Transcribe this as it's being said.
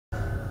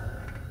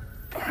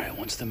All right,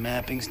 once the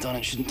mapping's done,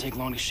 it shouldn't take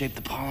long to shape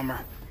the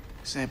polymer.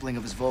 Sampling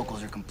of his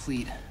vocals are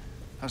complete.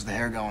 How's the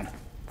hair going?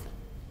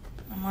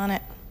 I'm on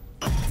it.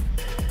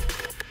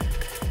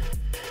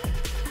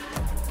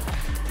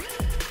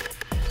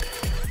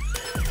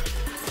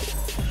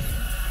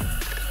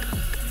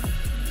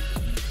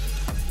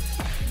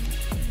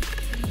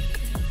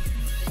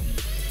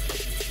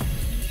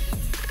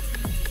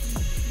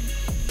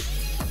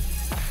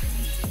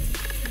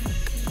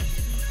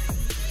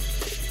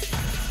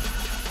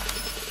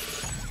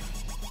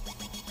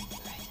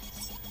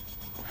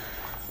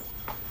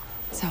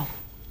 So,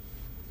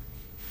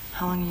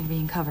 how long are you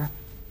being cover?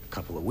 A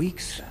couple of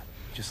weeks.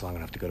 Just long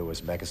enough to go to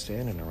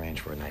Uzbekistan and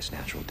arrange for a nice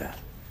natural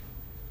death.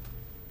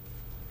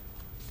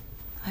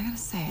 I gotta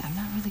say, I'm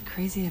not really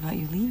crazy about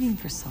you leaving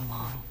for so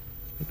long.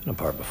 We've been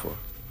apart before.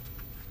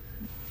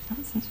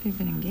 Not since we've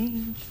been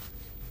engaged.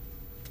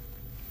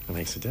 It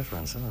makes a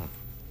difference, huh?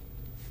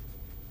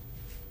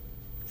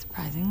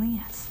 Surprisingly,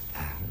 yes.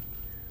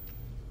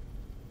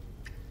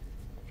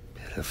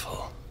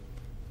 Pitiful.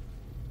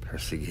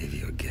 Percy gave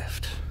you a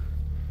gift.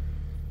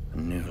 A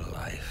new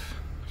life.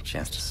 A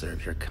chance to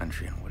serve your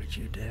country, and what did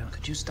you do?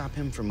 Could you stop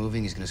him from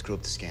moving? He's gonna screw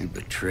up the You scan.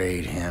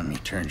 betrayed him. You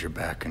turned your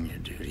back on your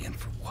duty, and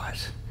for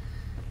what?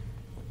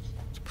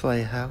 To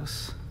play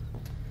house?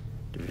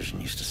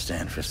 Division used to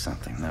stand for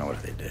something. Now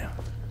what do? They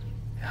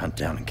hunt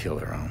down and kill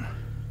their own.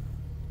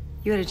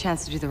 You had a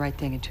chance to do the right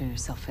thing and turn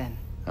yourself in.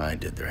 I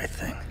did the right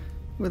thing.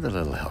 With a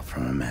little help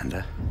from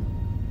Amanda.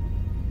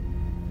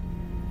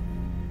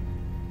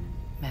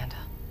 Amanda.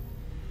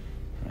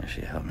 Yeah,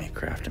 she helped me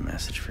craft a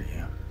message for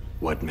you.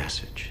 What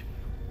message?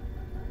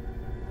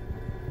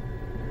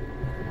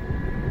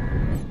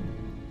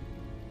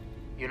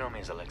 You know me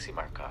as Alexei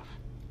Markov,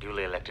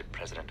 duly elected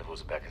president of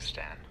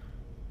Uzbekistan.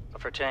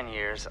 For 10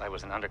 years, I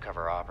was an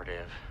undercover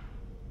operative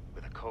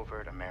with a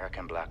covert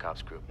American Black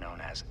Ops group known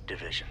as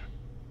Division.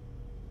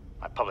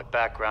 My public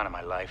background and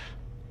my life,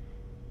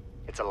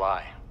 it's a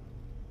lie.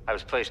 I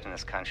was placed in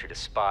this country to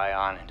spy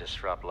on and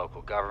disrupt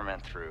local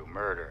government through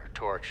murder,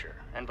 torture,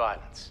 and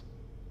violence.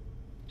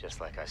 Just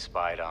like I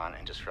spied on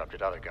and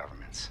disrupted other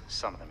governments,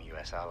 some of them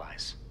US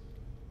allies.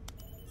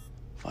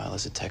 File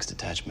as a text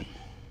attachment.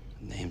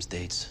 Names,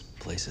 dates,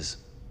 places.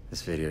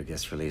 This video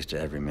gets released to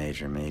every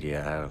major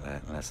media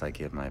outlet unless I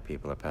give my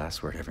people a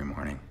password every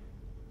morning.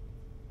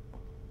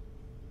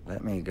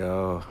 Let me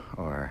go,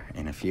 or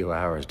in a few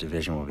hours,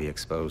 Division will be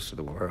exposed to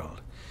the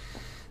world.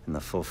 And the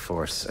full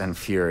force and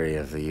fury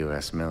of the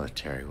US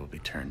military will be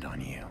turned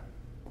on you.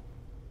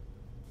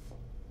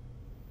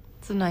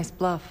 It's a nice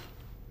bluff.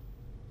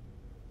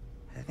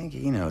 I think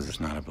he knows it's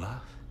not a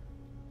bluff.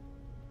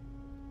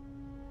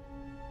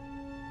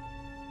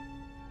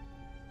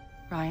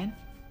 Ryan?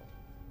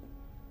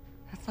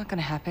 That's not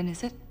gonna happen,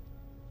 is it?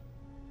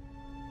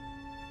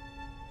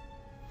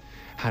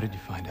 How did you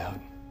find out?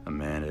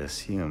 Amanda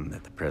assumed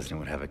that the president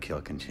would have a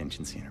kill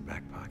contingency in her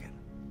back pocket.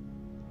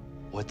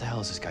 What the hell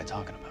is this guy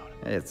talking about?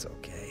 It's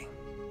okay.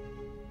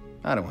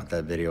 I don't want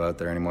that video out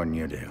there any more than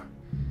you do.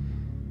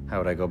 How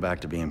would I go back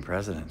to being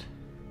president?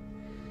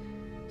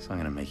 So I'm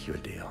gonna make you a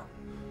deal.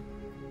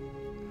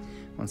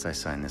 Once I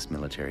sign this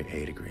military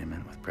aid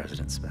agreement with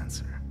President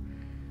Spencer,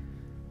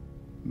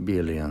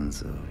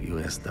 billions of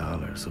US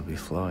dollars will be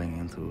flowing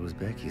into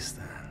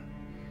Uzbekistan.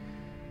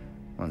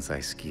 Once I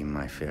scheme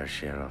my fair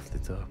share off the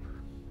top,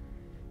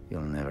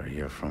 you'll never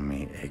hear from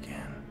me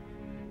again.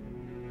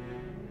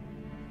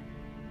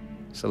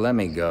 So let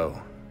me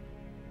go.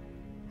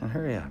 And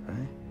hurry up,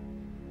 eh?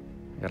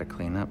 I gotta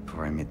clean up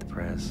before I meet the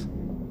press.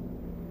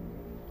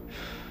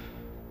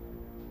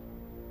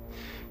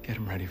 Get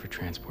him ready for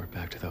transport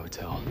back to the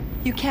hotel.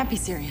 You can't be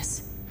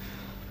serious.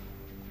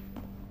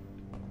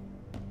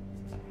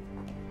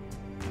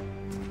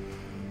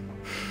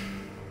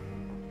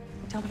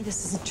 Tell me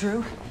this isn't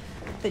true?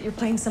 That you're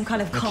playing some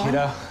kind of con?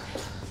 Nikita,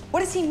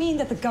 What does he mean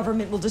that the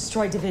government will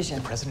destroy Division?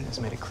 the president has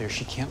made it clear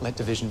she can't let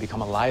Division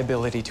become a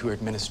liability to her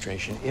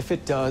administration. If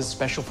it does,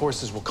 special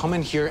forces will come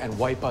in here and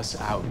wipe us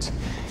out.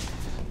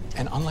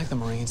 And unlike the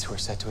Marines who were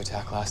set to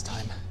attack last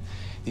time,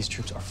 these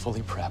troops are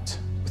fully prepped,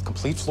 with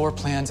complete floor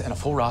plans and a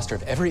full roster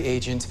of every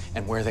agent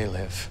and where they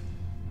live.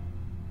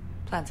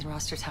 Plans and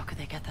rosters, how could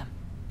they get them?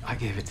 I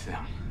gave it to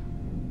them.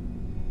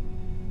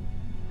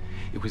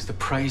 It was the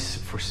price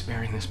for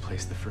sparing this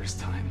place the first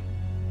time.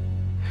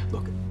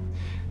 Look,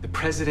 the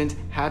president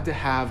had to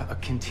have a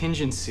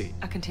contingency.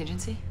 A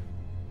contingency?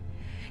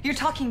 You're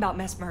talking about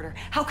mass murder.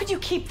 How could you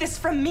keep this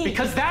from me?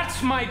 Because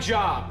that's my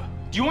job.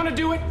 Do you want to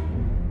do it?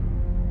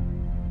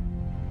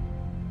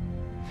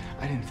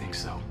 I didn't think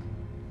so.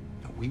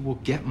 We will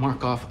get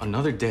Markov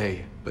another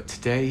day, but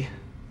today,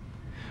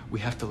 we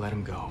have to let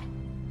him go.